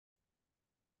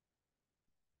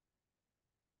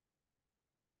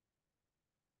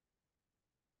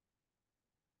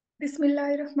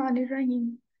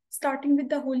Bismillahirrahmanirrahim. Starting with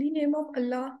the holy name of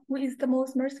Allah, who is the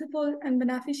most merciful and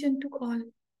beneficent to all.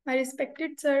 My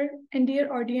respected sir and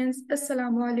dear audience,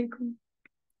 Assalamu alaikum.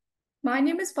 My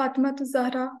name is Fatima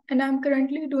Zahra, and I am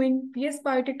currently doing BS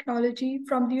Biotechnology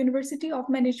from the University of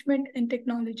Management and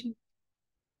Technology.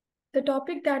 The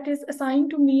topic that is assigned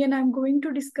to me and I am going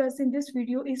to discuss in this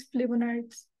video is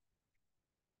flavonoids.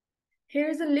 Here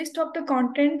is a list of the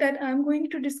content that I am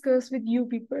going to discuss with you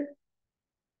people.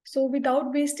 So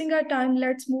without wasting our time,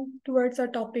 let's move towards our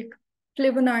topic,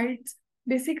 flavonoids.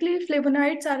 Basically,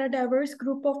 flavonoids are a diverse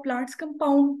group of plants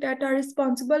compounds that are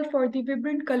responsible for the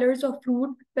vibrant colors of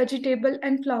fruit, vegetable,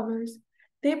 and flowers.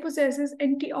 They possess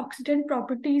antioxidant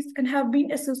properties and have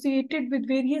been associated with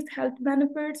various health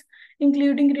benefits,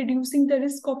 including reducing the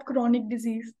risk of chronic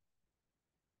disease.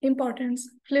 Importance.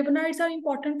 Flavonoids are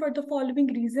important for the following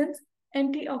reasons.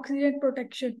 Antioxidant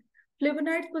protection.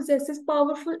 Flavonoids possesses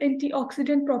powerful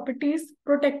antioxidant properties,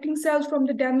 protecting cells from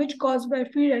the damage caused by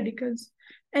free radicals.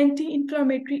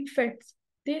 Anti-inflammatory effects.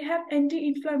 They have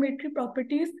anti-inflammatory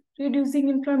properties, reducing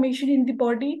inflammation in the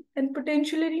body and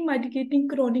potentially mitigating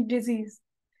chronic disease.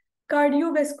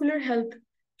 Cardiovascular health.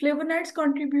 Flavonoids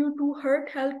contribute to heart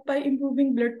health by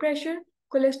improving blood pressure,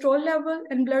 cholesterol level,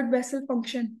 and blood vessel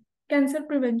function. Cancer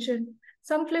prevention.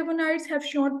 Some flavonoids have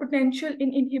shown potential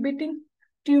in inhibiting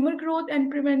tumor growth and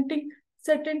preventing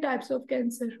certain types of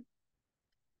cancer.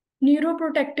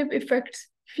 Neuroprotective effects.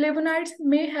 Flavonoids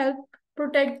may help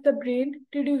protect the brain,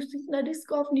 reducing the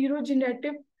risk of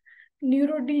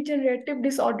neurodegenerative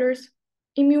disorders.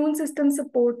 Immune system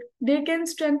support. They can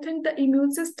strengthen the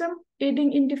immune system,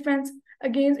 aiding in defense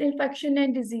against infection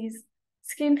and disease.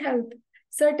 Skin health.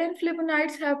 Certain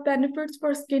flavonoids have benefits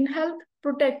for skin health,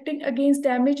 protecting against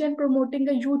damage and promoting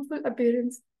a youthful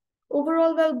appearance.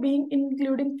 Overall well-being,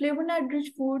 including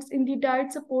flavonoid-rich foods in the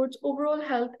diet, supports overall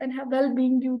health and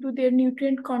well-being due to their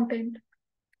nutrient content.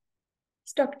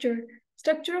 Structure.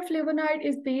 Structure of flavonoid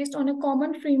is based on a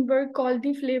common framework called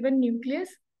the flavin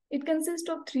nucleus. It consists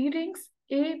of 3 rings,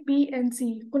 A, B, and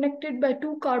C, connected by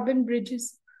 2 carbon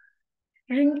bridges.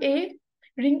 Ring A.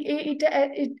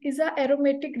 It is an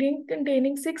aromatic ring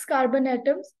containing 6 carbon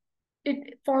atoms.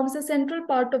 It forms the central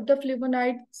part of the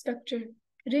flavonoid structure.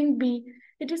 Ring B.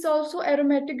 It is also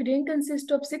aromatic ring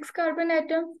consists of 6 carbon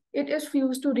atoms. It is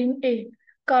fused to ring A,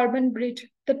 carbon bridge.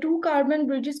 The 2 carbon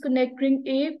bridges connect ring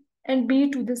A and B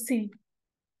to the C.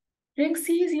 Ring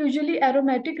C is usually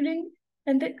aromatic ring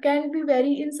and it can be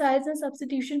vary in size and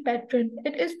substitution pattern.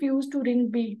 It is fused to ring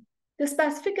B. The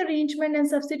specific arrangement and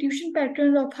substitution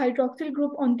pattern of hydroxyl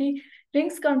group on the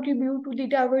rings contribute to the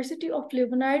diversity of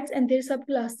flavonoids and their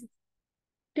subclasses.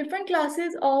 Different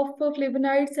classes of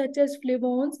flavonoids such as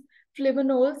flavones,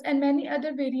 flavonols, and many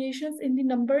other variations in the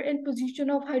number and position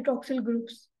of hydroxyl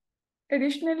groups.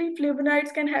 Additionally,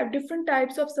 flavonoids can have different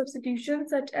types of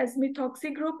substitutions such as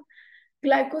methoxy group,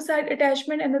 glycoside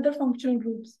attachment, and other functional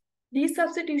groups. These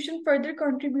substitutions further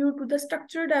contribute to the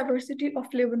structural diversity of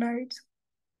flavonoids.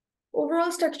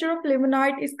 Overall structure of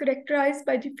flavonoid is characterized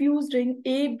by the fused ring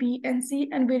A, B, and C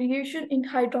and variation in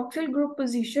hydroxyl group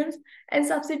positions and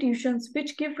substitutions,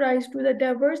 which give rise to the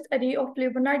diverse array of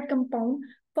flavonoid compounds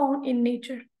found in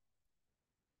nature.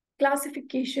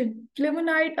 Classification.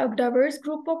 Flavonoid, a diverse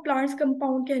group of plants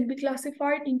compound, can be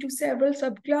classified into several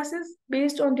subclasses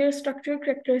based on their structural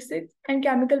characteristics and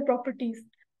chemical properties.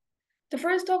 The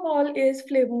first of all is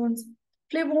flavones.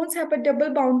 Flavones have a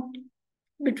double bond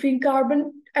between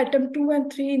carbon atom 2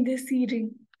 and 3 in the C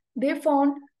ring. They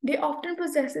often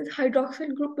possess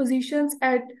hydroxyl group positions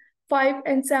at 5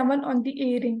 and 7 on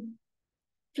the A ring.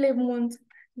 Flavones.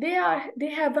 They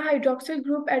have a hydroxyl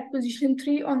group at position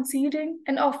 3 on C ring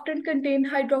and often contain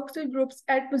hydroxyl groups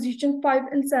at position 5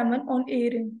 and 7 on A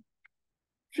ring.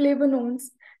 Flavonoids.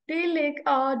 They lack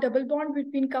a double bond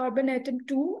between carbon atom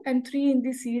 2 and 3 in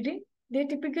the C ring. They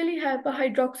typically have a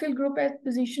hydroxyl group at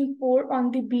position 4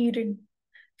 on the B ring.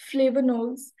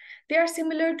 Flavonols. They are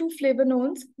similar to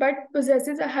flavonones but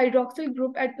possesses a hydroxyl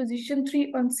group at position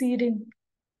 3 on C ring.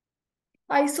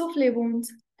 Isoflavones.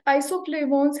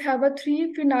 Isoflavones have a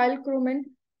 3-phenylchromin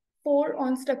 4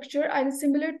 on structure and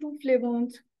similar to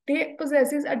flavones. They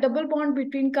possesses a double bond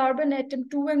between carbon atom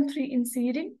 2 and 3 in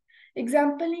C ring.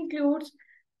 Example includes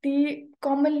the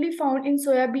commonly found in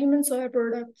soya bean and soya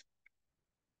products.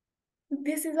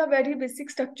 This is a very basic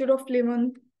structure of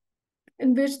flavone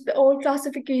in which all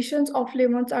classifications of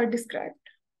flavones are described.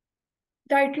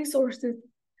 Dietary sources.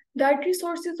 Dietary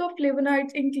sources of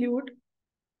flavonoids include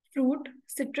fruit,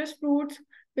 citrus fruits,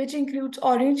 which includes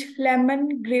orange,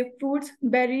 lemon, grapefruits,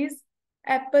 berries,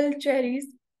 apple, cherries.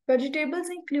 Vegetables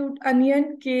include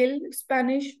onion, kale,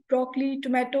 spinach, broccoli,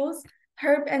 tomatoes,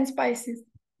 herb, and spices.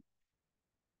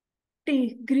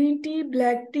 Tea, green tea,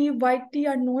 black tea, white tea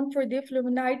are known for their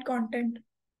flavonoid content.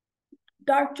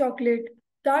 Dark chocolate.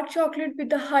 Dark chocolate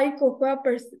with a high cocoa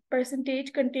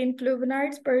percentage contain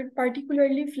flavonoids,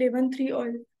 particularly flavin 3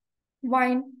 oil.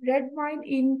 Wine. Red wine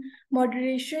in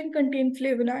moderation contain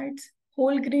flavonoids.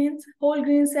 Whole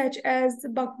grains such as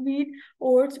buckwheat,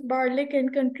 oats, barley can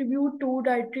contribute to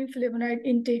dietary flavonoid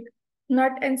intake.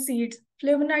 Nut and seeds.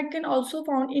 Flavonoid can also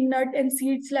found in nut and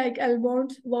seeds like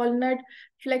almonds, walnut,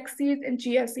 flax seeds, and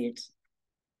chia seeds.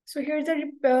 So here's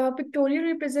a pictorial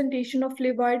representation of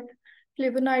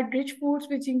flavonoid-rich foods,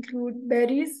 which include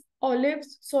berries,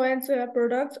 olives, soy and soya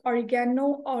products,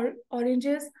 oregano, or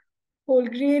oranges, whole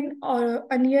grain, or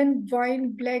onion,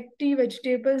 wine, black tea,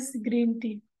 vegetables, green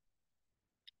tea.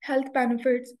 Health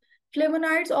benefits.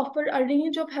 Flavonoids offer a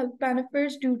range of health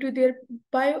benefits due to their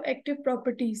bioactive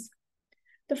properties.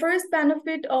 The first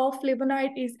benefit of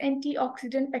flavonoid is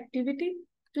antioxidant activity.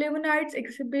 Flavonoids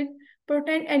exhibit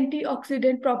potent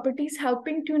antioxidant properties,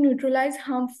 helping to neutralize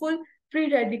harmful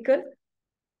free radicals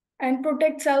and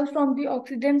protect cells from the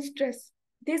oxidant stress.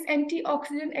 This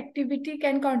antioxidant activity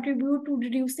can contribute to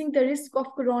reducing the risk of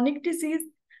chronic disease,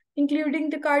 including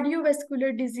the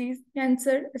cardiovascular disease,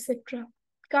 cancer, etc.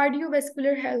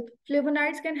 Cardiovascular health.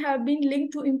 Flavonoids can have been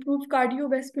linked to improve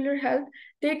cardiovascular health.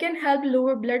 They can help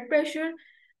lower blood pressure,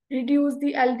 reduce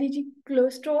the LDL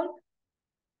cholesterol,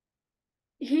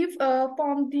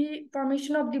 form the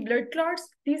formation of the blood clots.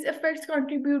 These effects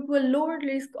contribute to a lower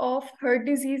risk of heart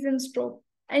disease and stroke.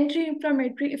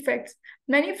 Anti-inflammatory effects.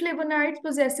 Many flavonoids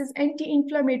possesses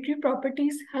anti-inflammatory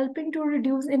properties, helping to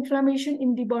reduce inflammation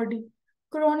in the body.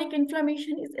 Chronic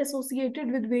inflammation is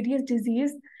associated with various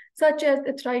diseases such as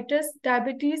arthritis,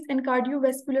 diabetes, and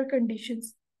cardiovascular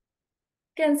conditions.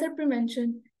 Cancer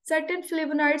prevention. Certain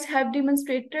flavonoids have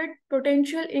demonstrated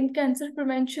potential in cancer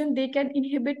prevention. They can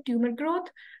inhibit tumor growth,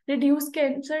 reduce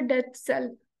cancer death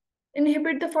cell,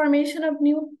 inhibit the formation of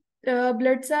new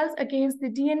blood cells against the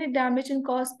DNA damage and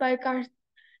caused by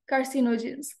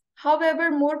carcinogens.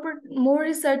 However, more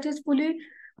research is fully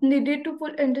needed to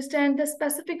understand the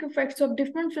specific effects of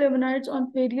different flavonoids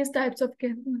on various types of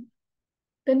cancer.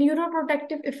 The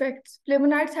neuroprotective effects.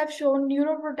 Flavonoids have shown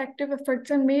neuroprotective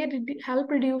effects and may help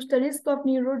reduce the risk of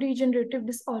neurodegenerative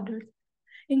disorders,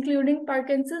 including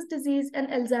Parkinson's disease and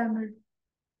Alzheimer's.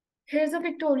 Here's a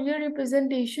pictorial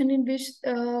representation in which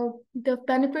the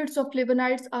benefits of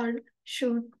flavonoids are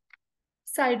shown.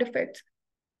 Side effects.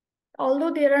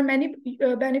 Although there are many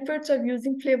benefits of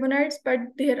using flavonoids, but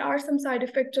there are some side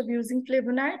effects of using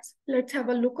flavonoids. Let's have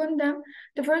a look on them.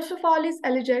 The first of all is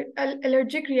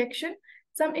allergic reaction.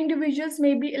 Some individuals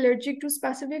may be allergic to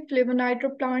specific flavonoid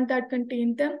or plant that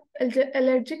contain them.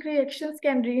 Allergic reactions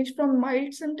can range from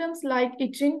mild symptoms like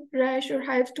itching, rash, or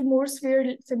hives to more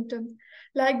severe symptoms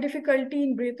like difficulty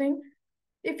in breathing.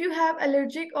 If you have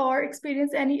allergic or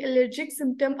experience any allergic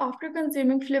symptom after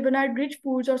consuming flavonoid-rich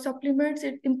foods or supplements,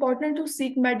 it's important to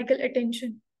seek medical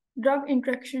attention. Drug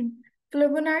interaction.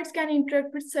 Flavonoids can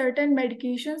interact with certain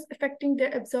medications, affecting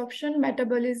their absorption,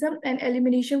 metabolism, and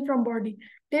elimination from body.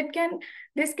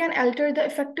 This can alter the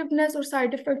effectiveness or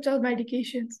side effects of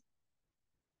medications.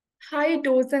 High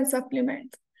dose and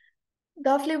supplements.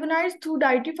 The flavonoids through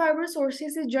dietary fiber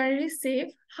sources is generally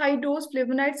safe. High-dose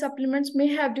flavonoid supplements may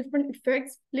have different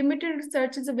effects. Limited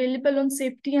research is available on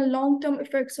safety and long-term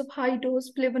effects of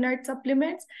high-dose flavonoid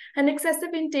supplements, and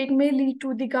excessive intake may lead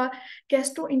to the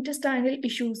gastrointestinal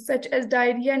issues such as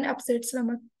diarrhea and upset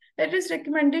stomach. It is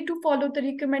recommended to follow the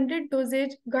recommended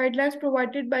dosage guidelines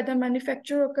provided by the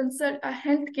manufacturer or consult a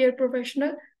healthcare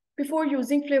professional before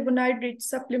using flavonoid-rich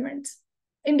supplements.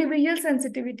 Individual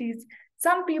sensitivities.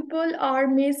 Some people are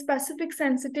may specific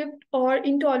sensitive or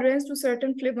intolerance to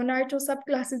certain flavonoids or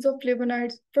subclasses of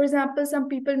flavonoids. For example, some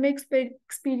people may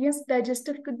experience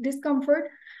digestive discomfort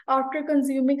after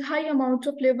consuming high amounts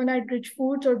of flavonoid-rich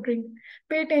foods or drink.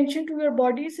 Pay attention to your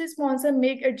body's response and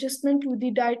make adjustment to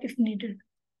the diet if needed.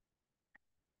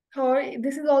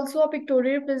 This is also a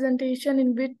pictorial representation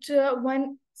in which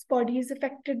one's body is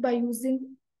affected by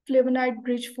using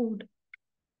flavonoid-rich food.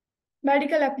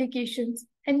 Medical applications.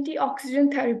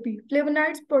 Antioxidant therapy.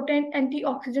 Flavonoids' potent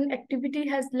antioxidant activity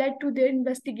has led to their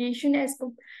investigation as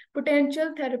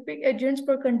potential therapeutic agents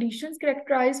for conditions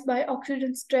characterized by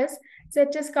oxidant stress,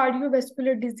 such as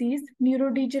cardiovascular disease,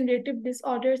 neurodegenerative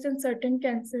disorders, and certain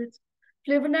cancers.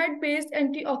 Flavonoid-based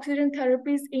antioxidant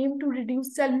therapies aim to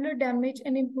reduce cellular damage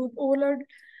and improve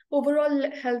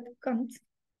overall health outcomes.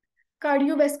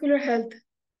 Cardiovascular health.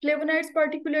 Flavonoids,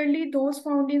 particularly those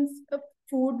found in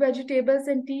food, vegetables,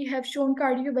 and tea have shown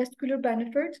cardiovascular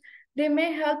benefits. They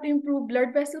may help improve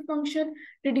blood vessel function,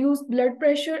 reduce blood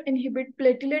pressure, inhibit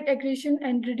platelet aggregation,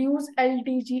 and reduce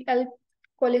LDL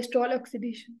cholesterol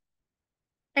oxidation.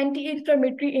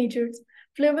 Anti-inflammatory agents.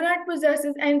 Flavonoid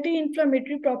possesses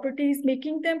anti-inflammatory properties,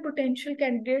 making them potential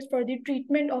candidates for the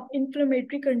treatment of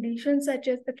inflammatory conditions such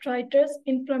as arthritis,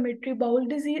 inflammatory bowel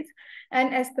disease,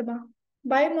 and asthma.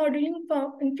 By modulating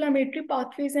inflammatory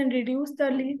pathways and reduce the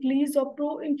release of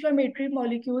pro-inflammatory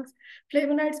molecules,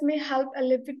 flavonoids may help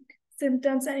alleviate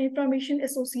symptoms and inflammation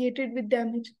associated with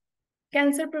damage.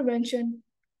 Cancer prevention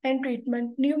and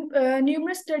treatment.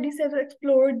 Numerous studies have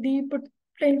explored the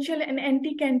potential and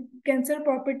anti-cancer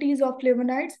properties of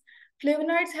flavonoids.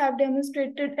 Flavonoids have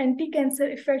demonstrated anti-cancer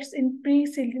effects in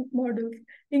pre-clinical models,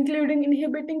 including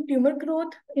inhibiting tumor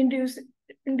growth,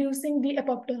 inducing the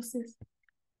apoptosis.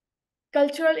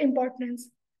 Cultural importance.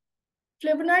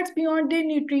 Flavonoids beyond their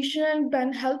nutritional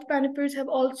and health benefits have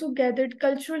also gathered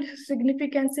cultural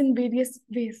significance in various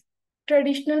ways.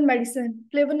 Traditional medicine.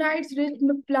 Flavonoids-rich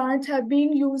plants have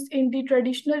been used in the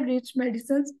traditional rich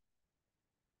medicines.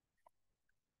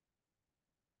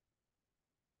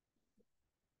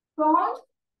 From